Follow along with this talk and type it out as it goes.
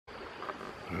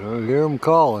I hear them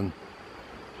calling.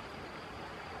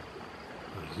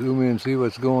 Zoom in and see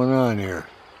what's going on here.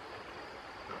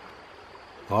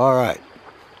 All right.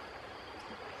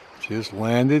 Just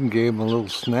landed and gave them a little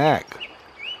snack.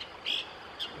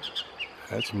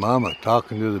 That's Mama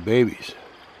talking to the babies.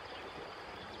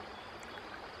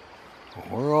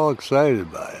 We're all excited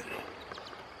about it.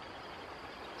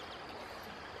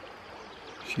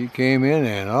 She came in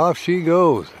and off she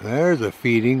goes. There's a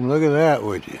feeding. Look at that,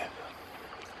 would you?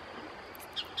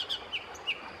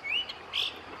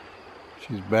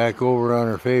 She's back over on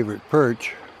her favorite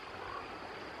perch.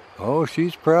 Oh,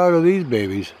 she's proud of these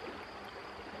babies.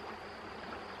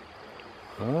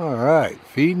 All right,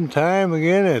 feeding time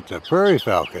again at the prairie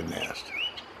falcon nest.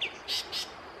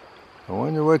 I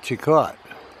wonder what she caught.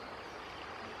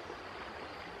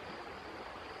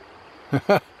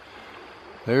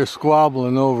 They're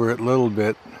squabbling over it a little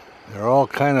bit. They're all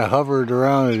kind of hovered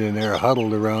around it in there,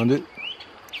 huddled around it.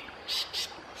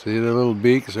 See the little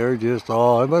beaks? They're just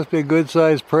all, it must be a good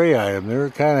sized prey item. They're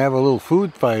kind of have a little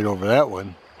food fight over that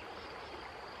one.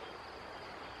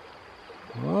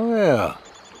 Oh yeah.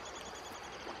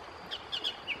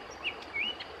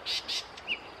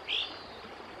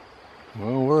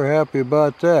 Well, we're happy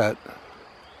about that.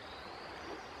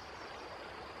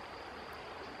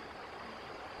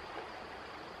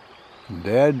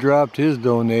 Dad dropped his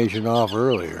donation off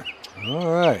earlier.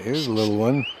 All right, here's a little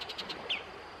one.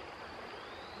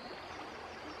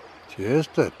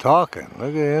 Just a talking. Look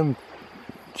at him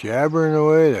jabbering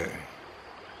away there.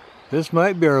 This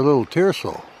might be our little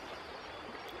Tearsel.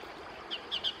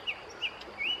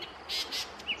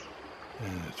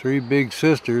 And the three big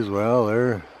sisters, well,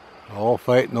 they're all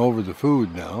fighting over the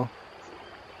food now.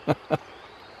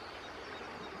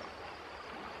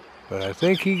 But I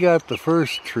think he got the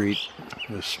first treat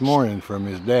this morning from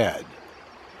his dad.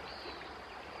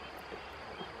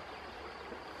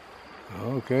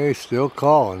 Okay, still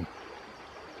calling.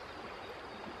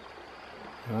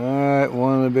 Alright,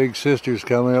 one of the big sisters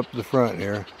coming up the front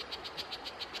here.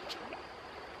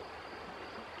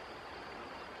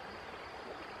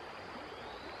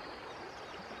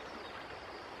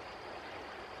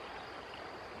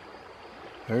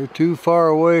 They're too far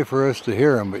away for us to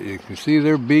hear them, but you can see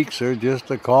their beaks are just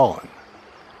a-calling.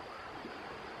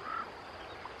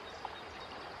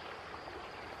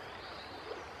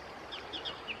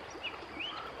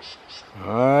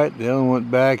 Alright, the other one went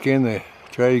back in to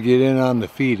try to get in on the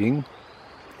feeding.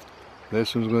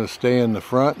 This one's going to stay in the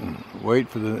front and wait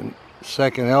for the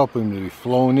second helping to be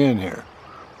flown in here.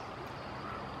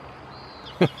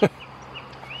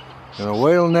 Gonna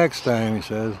wait till next time, he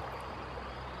says.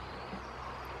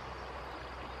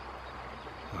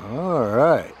 All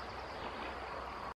right.